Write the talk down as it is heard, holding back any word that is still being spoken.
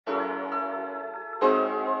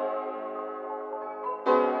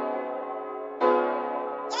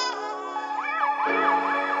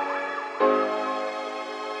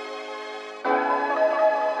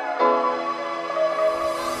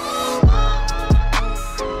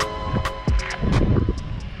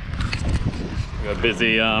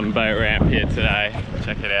busy boat ramp here today.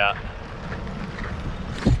 Check it out.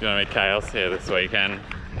 It's gonna be chaos here this weekend.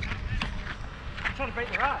 I'm trying to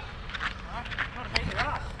beat the rush.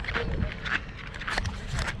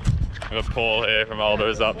 We've got Paul here from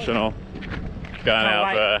Overjoyed Optional. Going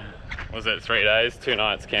out for, was it 3 days, 2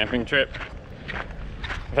 nights camping trip.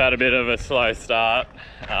 We've had a bit of a slow start,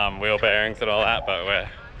 wheel bearings and all that, but we're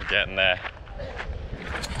getting there.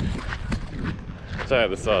 Check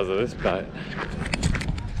out the size of this boat.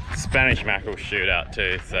 Spanish mackerel shootout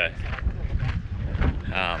too, so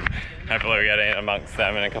hopefully we get in amongst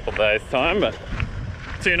them in a couple of days time, but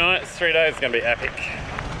 2 nights, 3 days is going to be epic.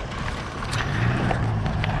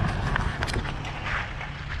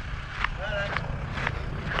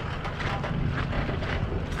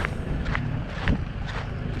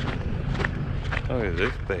 Look at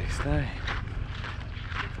this beast, eh?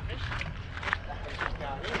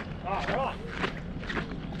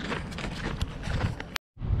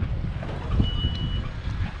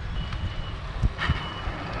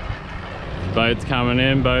 Boats coming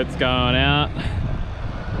in, boats going out.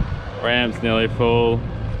 Ramp's nearly full.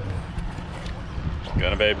 It's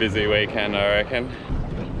gonna be a busy weekend, I reckon.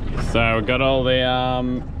 So we've got all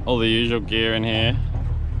the usual gear in here.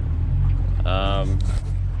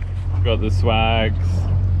 Got the swags.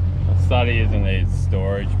 I started using these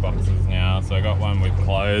storage boxes now. So I got one with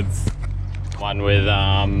clothes, one with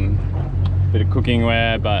a bit of cooking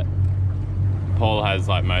wear, but Paul has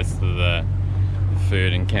like most of the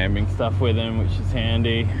food and camping stuff with him, which is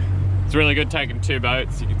handy. It's really good taking 2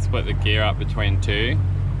 boats. You can split the gear up between 2,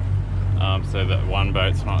 so that one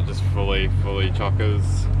boat's not just fully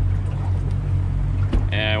chockers.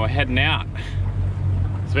 And we're heading out.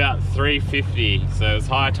 It's about 3:50, so it's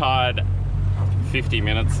high tide 50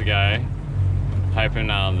 minutes ago. Hoping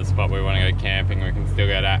the spot we want to go camping, we can still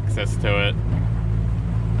get access to it.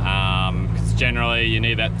 Because generally you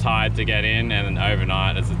need that tide to get in, and then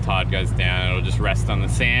overnight as the tide goes down it'll just rest on the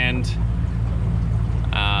sand.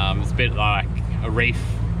 It's a bit like a reef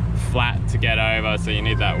flat to get over, so you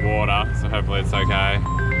need that water, so hopefully it's okay.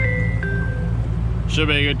 Should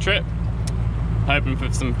be a good trip. Hoping for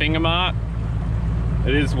some finger mark.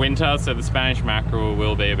 It is winter, so the Spanish mackerel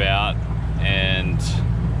will be about, and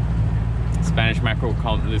Spanish mackerel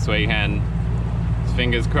comp this weekend.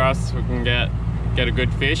 Fingers crossed we can get a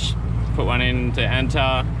good fish, put one in to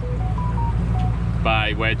enter.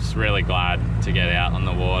 But we're just really glad to get out on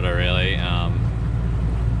the water, really.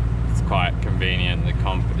 It's quite convenient. The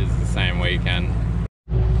comp is the same weekend.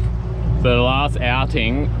 So the last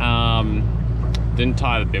outing, didn't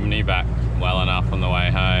tie the bimini back well enough on the way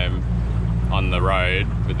home on the road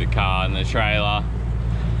with the car and the trailer,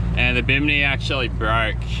 and the bimini actually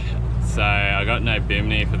broke, so I got no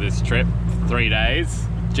bimini for this trip for 3 days.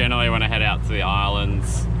 Generally when I head out to the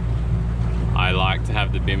islands I like to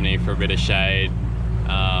have the bimini for a bit of shade.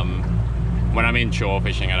 When I'm in shore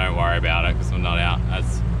fishing I don't worry about it because I'm not out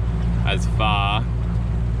as far,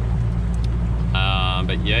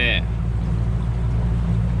 but yeah.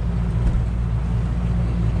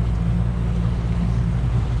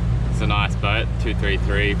 It's a nice boat,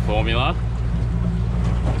 233 formula.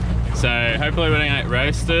 So hopefully we don't get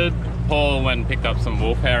roasted. Paul went and picked up some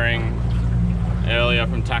wolf herring earlier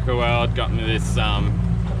from Tackle World, got me this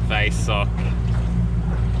face sock,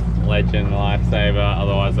 legend lifesaver.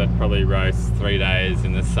 Otherwise I'd probably roast 3 days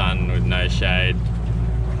in the sun with no shade.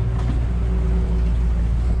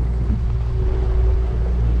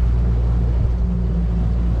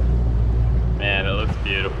 Man, it looks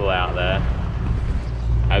beautiful out there.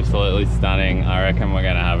 Absolutely stunning. I reckon we're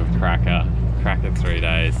gonna have a cracker 3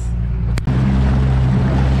 days.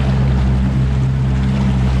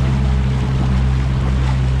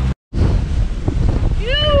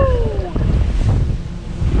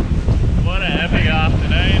 What an epic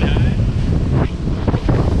afternoon, hey?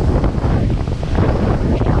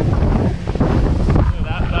 Look at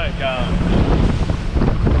that boat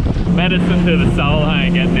going. Medicine to the soul, hey,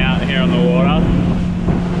 getting out here on the water.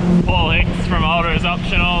 Paul from Overjoyed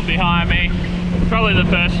Optional behind me. Probably the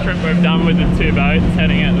first trip we've done with the 2 boats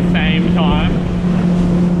heading at the same time.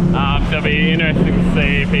 So it'll be interesting to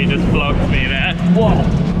see if he just vlogs me there. Whoa!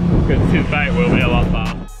 Because his boat will be a lot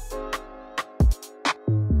faster.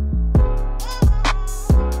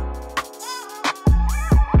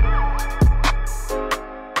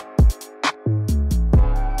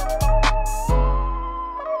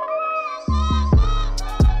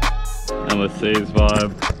 Endless Seas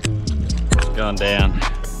vibe. Going down.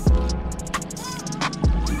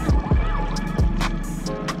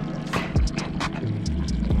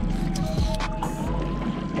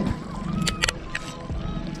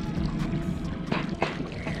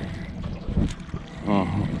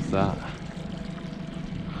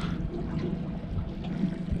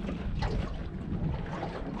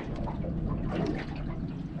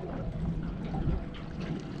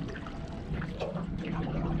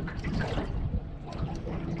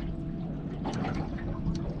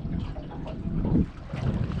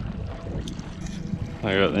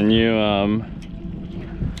 I got the new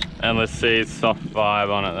Endless Seas soft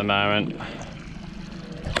vibe on at the moment.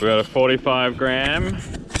 We got a 45 gram,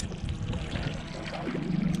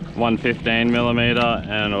 115mm,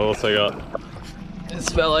 and also got this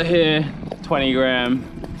fella here, 20 gram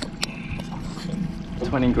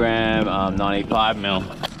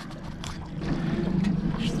 95mm.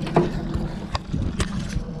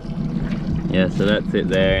 Yeah, so that's it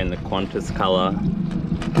there in the Qantas colour.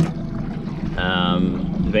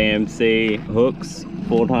 VMC hooks,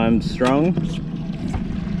 4 times strong.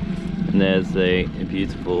 And there's the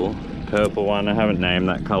beautiful purple one. I haven't named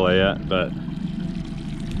that colour yet, but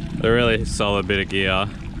a really solid bit of gear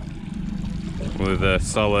with a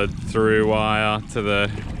solid through wire to the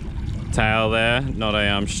tail there, not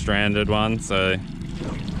a stranded one, so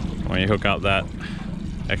when you hook up that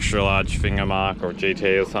extra large finger mark or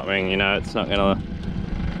GT or something, you know it's not gonna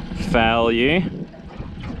foul you.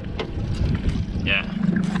 Yeah,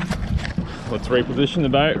 let's reposition the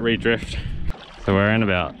boat, redrift. So we're in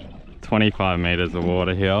about 25 meters of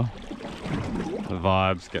water here. The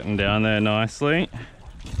vibe's getting down there nicely.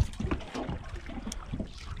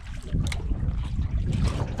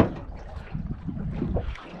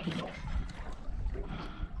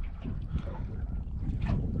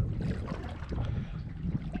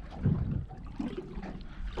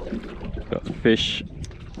 Got fish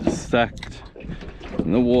stacked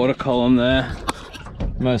in the water column there.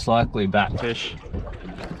 Most likely batfish,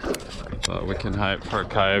 but we can hope for a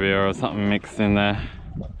cobia or something mixed in there.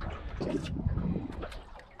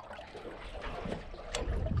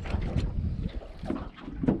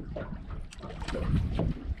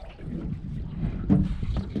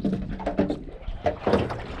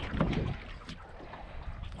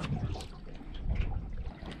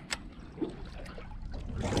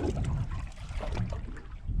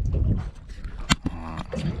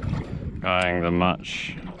 Going the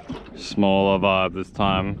much smaller vibe this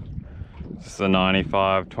time. Just a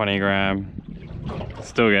 95 20 gram.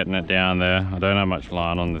 Still getting it down there. I don't have much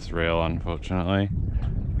line on this reel, unfortunately.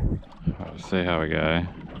 We'll see how we go.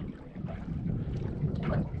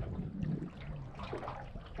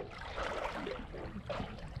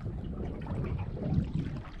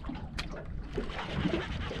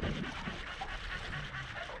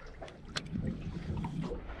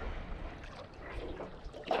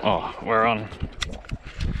 Oh, we're on.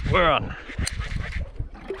 We're on.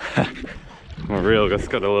 My reel just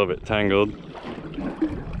got a little bit tangled.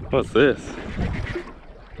 What's this?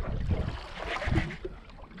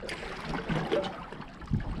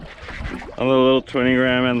 A little 20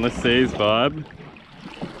 gram Endless Seas vibe.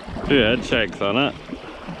 2 head shakes on it.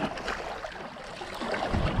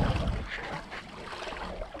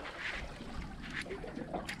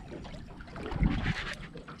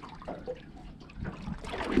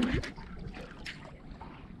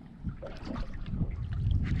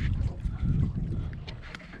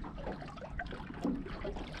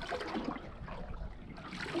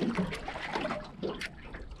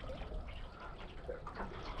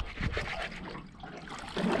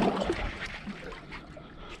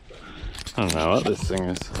 I don't know what this thing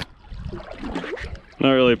is. Not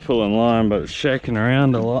really pulling line, but it's shaking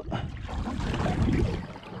around a lot.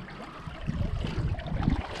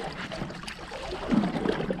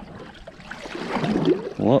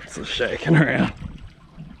 Lots of shaking around.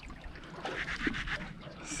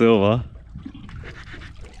 Silver.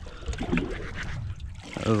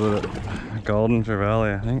 That was a golden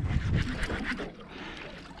trevally, I think.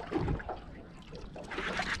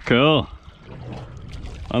 Cool.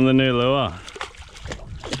 On the new lure.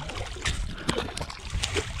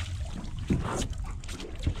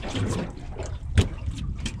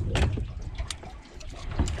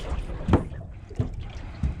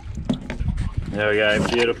 There we go,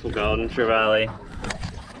 beautiful golden trevally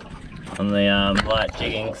on the light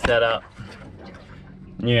jigging setup.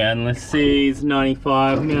 New Endless Seas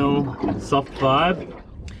 95mm soft vibe.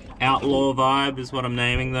 Outlaw vibe is what I'm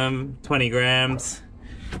naming them. 20 grams.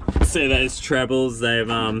 See those trebles, they've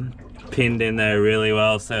pinned in there really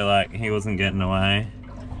well, so like he wasn't getting away.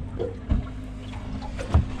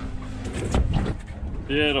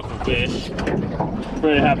 Beautiful fish.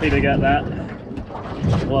 Pretty happy to get that.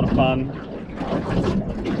 A lot of fun.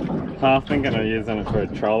 Half thinking of using it for a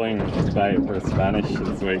trolling bait for a Spanish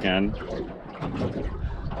this weekend.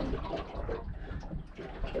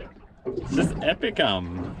 It's just epic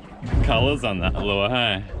colours on that lure,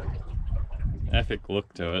 hey? Epic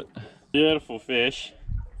look to it. Beautiful fish.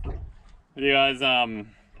 If you guys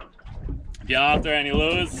if you're after any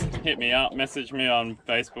lures, hit me up, message me on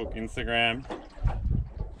Facebook, Instagram,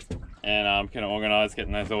 and can organise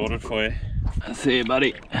getting those ordered for you. See you,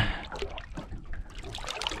 buddy.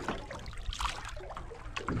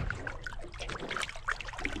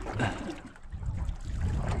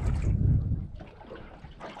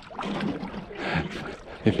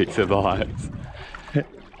 if he survives.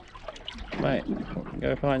 Mate,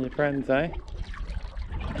 go find your friends, eh?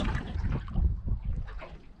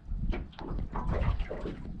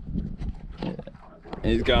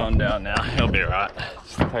 He's going down now, he'll be right.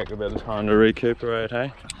 Just take a bit of time to recuperate,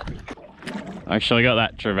 hey? I actually got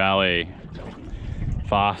that trevally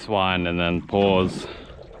fast wind and then pause.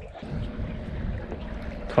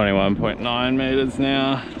 21.9 meters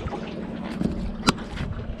now.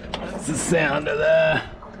 That's the sound of there.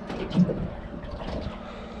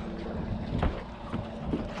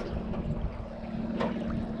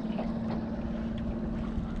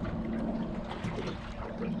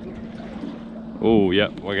 Oh,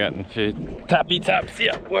 yep, we're getting a few tappy taps.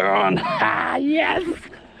 Yep, we're on. Ah, yes!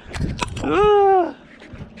 Ah.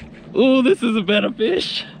 Oh, this is a better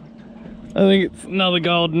fish. I think it's another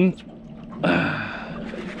golden.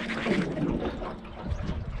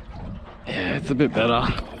 Yeah, it's a bit better.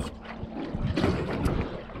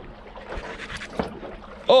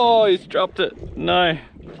 Oh, he's dropped it. No.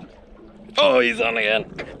 Oh, he's on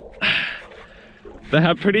again. They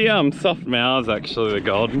have pretty soft mouths, actually, the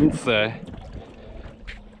goldens. So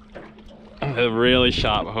they're really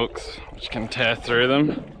sharp hooks, which can tear through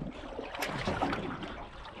them.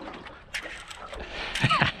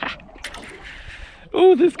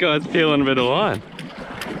 Oh, this guy's peeling a bit of line.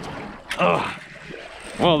 Oh,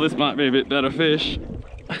 well, this might be a bit better fish.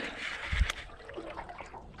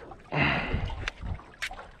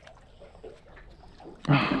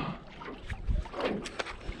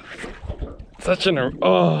 Such an,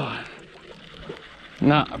 oh,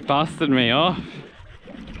 nah, busted me off.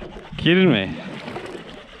 Kidding me?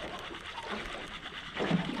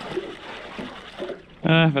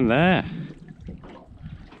 What happened there?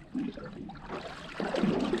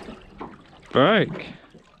 Broke.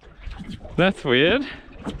 That's weird.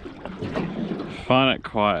 Find it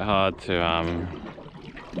quite hard to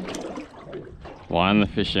line the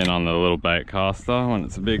fish in on the little bait caster when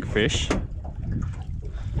it's a big fish.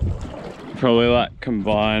 Probably like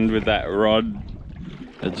combined with that rod,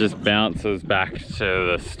 it just bounces back to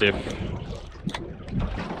the stiff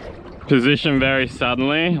position very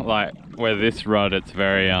suddenly. Like where this rod, it's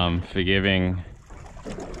very forgiving,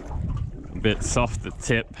 a bit soft the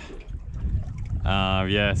tip.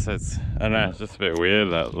 Yeah, so it's, I don't know, it's just a bit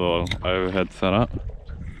weird, that little overhead setup.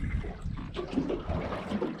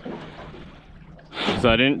 So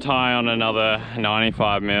I didn't tie on another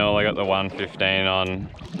 95 mil, I got the 115 on,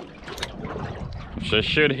 which I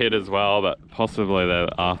should hit as well, but possibly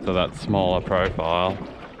after that smaller profile.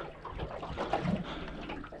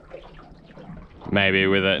 Maybe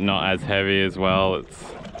with it not as heavy as well, it's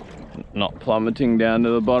not plummeting down to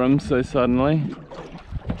the bottom so suddenly.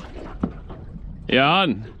 You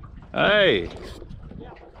on? Hey!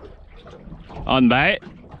 On bait?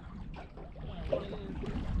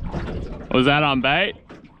 Was that on bait?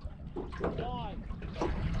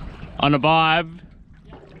 On a vibe?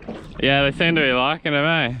 Yeah, they seem to be liking it,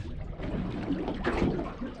 eh?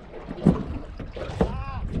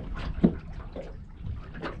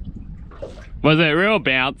 Was it real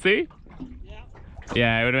bouncy?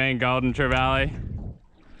 Yeah, it would have been golden trevally.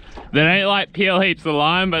 They don't like peel heaps of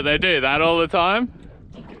line, but they do that all the time.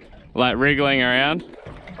 Like wriggling around.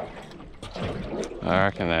 I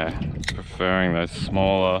reckon they're preferring those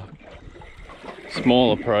smaller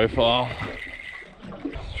profile.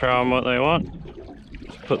 Let's try them what they want.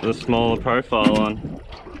 Just put the smaller profile on.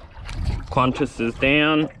 Qantas is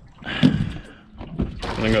down.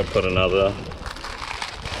 I'm gonna put another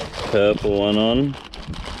purple one on.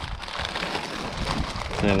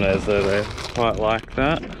 And as though they quite like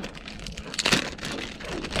that.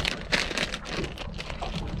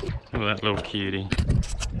 Look at that little cutie.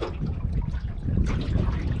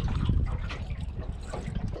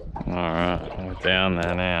 Alright, we're down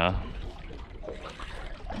there now.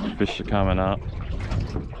 Fish are coming up.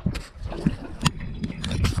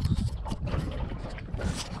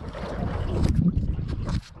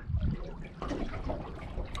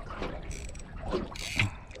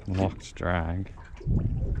 Locked drag.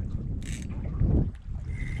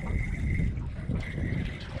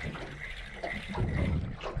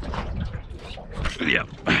 Yep.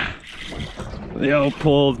 The old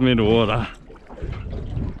Paul's mid-water.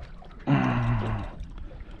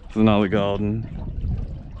 There's another golden.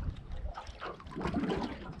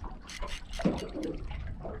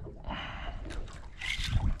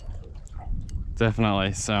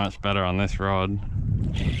 Definitely so much better on this rod.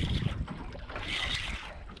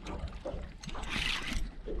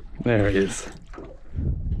 There he is.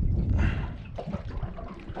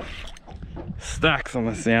 Stacks on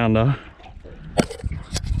the sounder.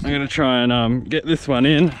 I'm gonna try and get this one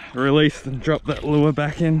in, release and drop that lure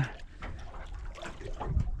back in.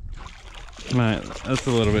 Mate, that's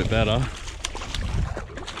a little bit better.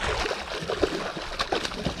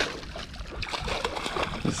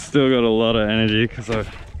 He's still got a lot of energy because I've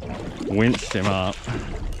winched him up.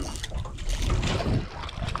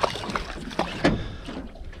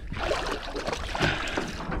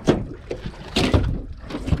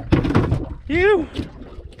 You!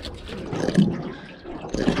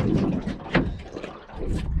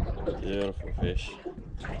 Beautiful fish.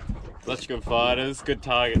 Such good fighters, good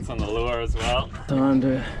targets on the lure as well. Time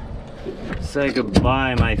to say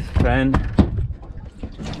goodbye, my friend.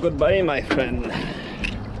 Goodbye, my friend.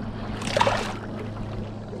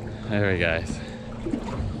 There he goes.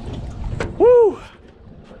 Woo!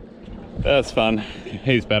 That was fun.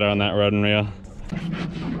 He's better on that rod and reel.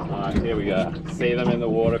 Alright, here we go. See them in the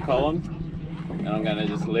water column, and I'm gonna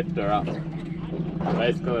just lift her up.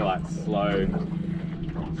 Basically like slow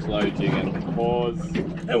jigging. Pause,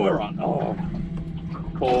 and we're on. Oh,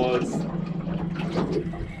 pause.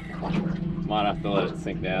 Might have to let it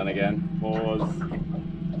sink down again. Pause,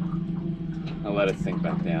 and let it sink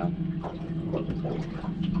back down.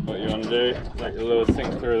 What you want to do? Let your lure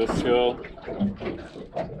sink through the school.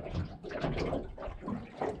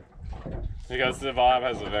 Because the Vibe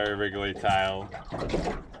has a very wriggly tail,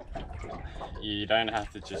 you don't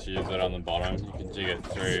have to just use it on the bottom. You can jig it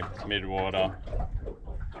through mid-water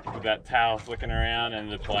with that tail flicking around,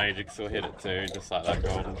 and the pelagics will hit it too, just like that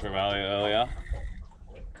golden trevally earlier.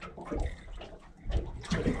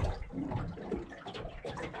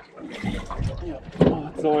 Oh,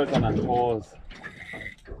 it's always on that pause.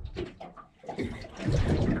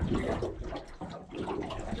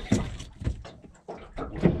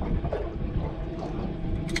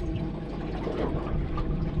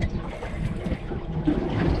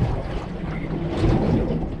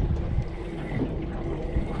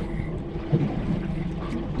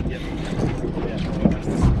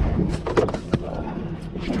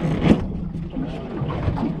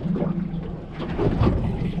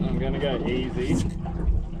 Go easy so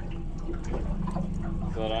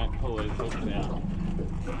I don't pull these hooks out.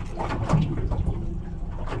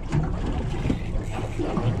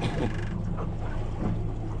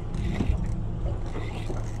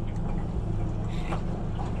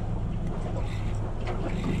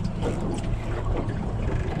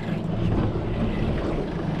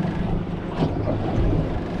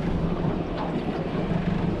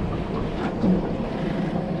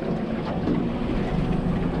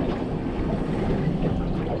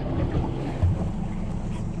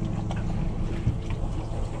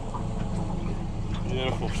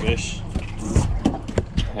 Beautiful fish.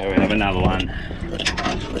 There we have another one.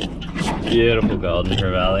 Beautiful golden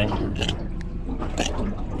trevally.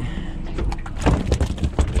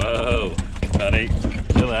 Whoa, buddy.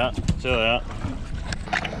 Chill out, chill out.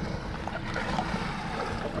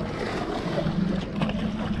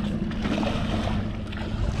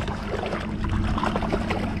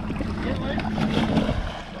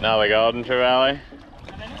 Another golden trevally.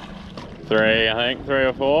 3, I think, 3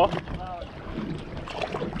 or 4.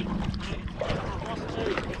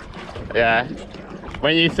 Yeah,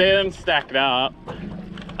 when you see them stacked up,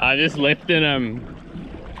 I'm just lifting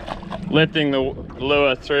the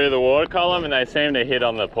lure through the water column, and they seem to hit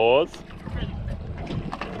on the paws.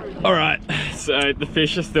 All right, so the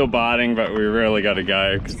fish are still biting, but we really got to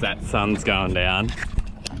go because that sun's going down,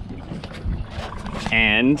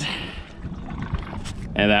 and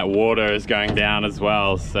that water is going down as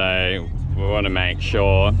well. So we want to make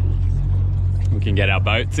sure we can get our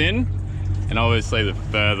boats in. And obviously the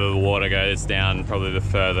further the water goes down, probably the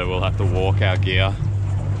further we'll have to walk our gear.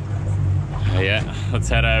 Yeah, let's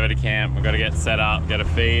head over to camp. We've got to get set up, get a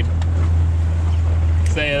feed.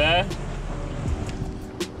 See you there.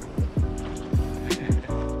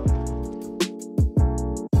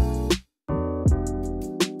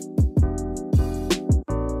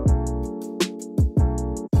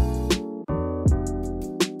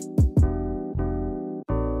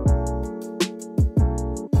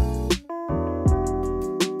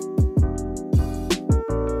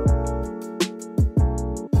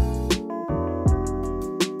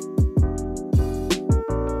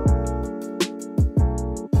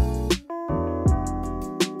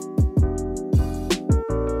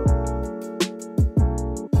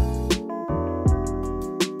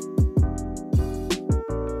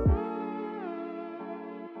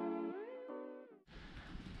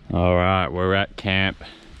 All right, we're at camp.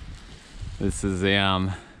 This is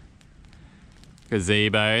the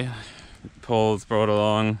gazebo. Paul's brought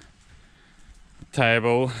along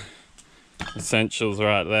table, essentials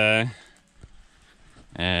right there.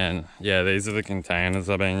 And yeah, these are the containers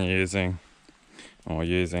I've been using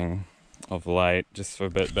of late, just for a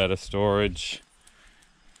bit better storage.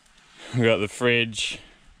 We've got the fridge,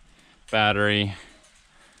 battery,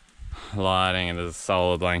 lighting, and there's a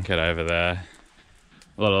solar blanket over there.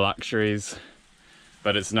 A lot of luxuries,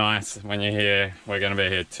 but it's nice when you're here. We're going to be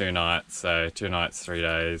here 2 nights, so 2 nights, 3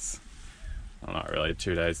 days. Well, not really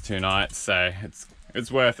 2 days, 2 nights, so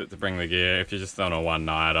it's worth it to bring the gear. If you're just on a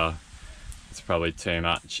one-nighter, it's probably too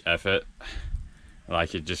much effort.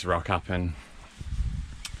 Like, you just rock up and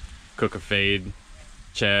cook a feed,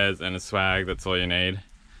 chairs and a swag, that's all you need.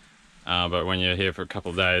 But when you're here for a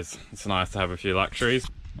couple of days, it's nice to have a few luxuries.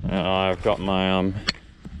 I've got my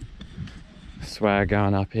swag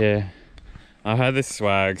going up here. I've had this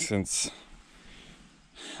swag since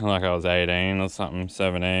like I was 18 or something,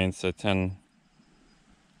 17, so 10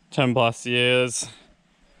 plus years.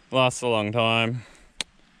 Lasts a long time.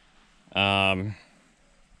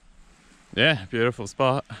 Yeah, beautiful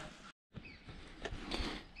spot.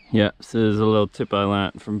 Yep, so there's a little tip I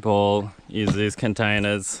learnt from Paul. Use these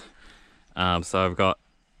containers. So I've got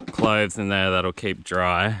clothes in there that'll keep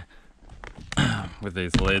dry with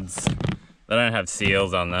these lids. They don't have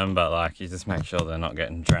seals on them, but like, you just make sure they're not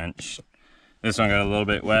getting drenched. This one got a little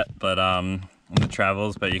bit wet, but in the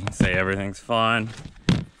travels, but you can see everything's fine.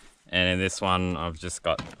 And in this one, I've just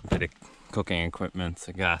got a bit of cooking equipment,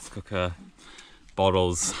 so gas cooker,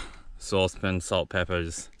 bottles, saucepan, salt,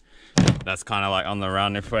 peppers. That's kind of like on the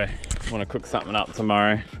run if we want to cook something up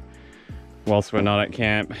tomorrow whilst we're not at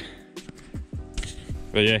camp.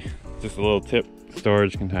 But yeah, just a little tip,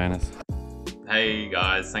 storage containers. Hey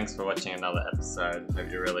guys, thanks for watching another episode.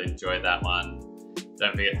 Hope you really enjoyed that one.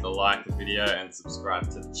 Don't forget to like the video and subscribe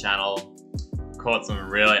to the channel. Caught some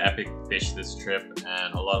really epic fish this trip,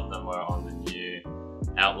 and a lot of them were on the new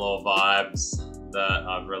Outlaw vibes that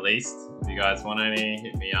I've released. If you guys want any,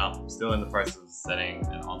 hit me up. I'm still in the process of setting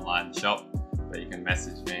an online shop, but you can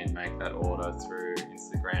message me and make that order through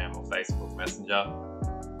Instagram or Facebook Messenger.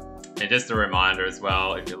 And just a reminder as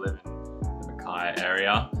well, if you live in the Mackay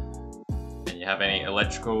area and you have any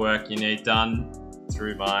electrical work you need done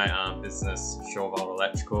through my business, Shoreville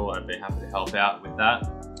Electrical, I'd be happy to help out with that.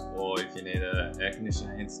 Or if you need an air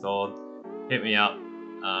conditioner installed, hit me up.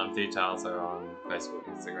 Details are on Facebook,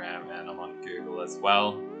 Instagram, and I'm on Google as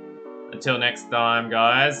well. Until next time,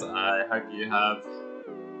 guys, I hope you have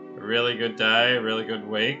a really good day, a really good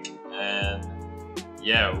week, and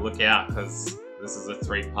yeah, look out, because this is a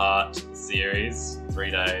 3-part series,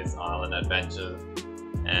 3 days island adventure,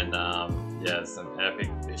 and yeah, some epic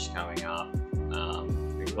fish coming up,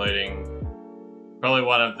 including probably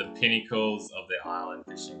one of the pinnacles of the island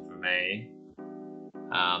fishing for me.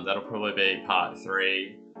 That'll probably be part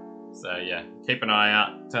 3. So yeah, keep an eye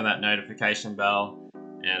out, turn that notification bell,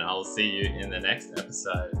 and I'll see you in the next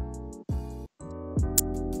episode.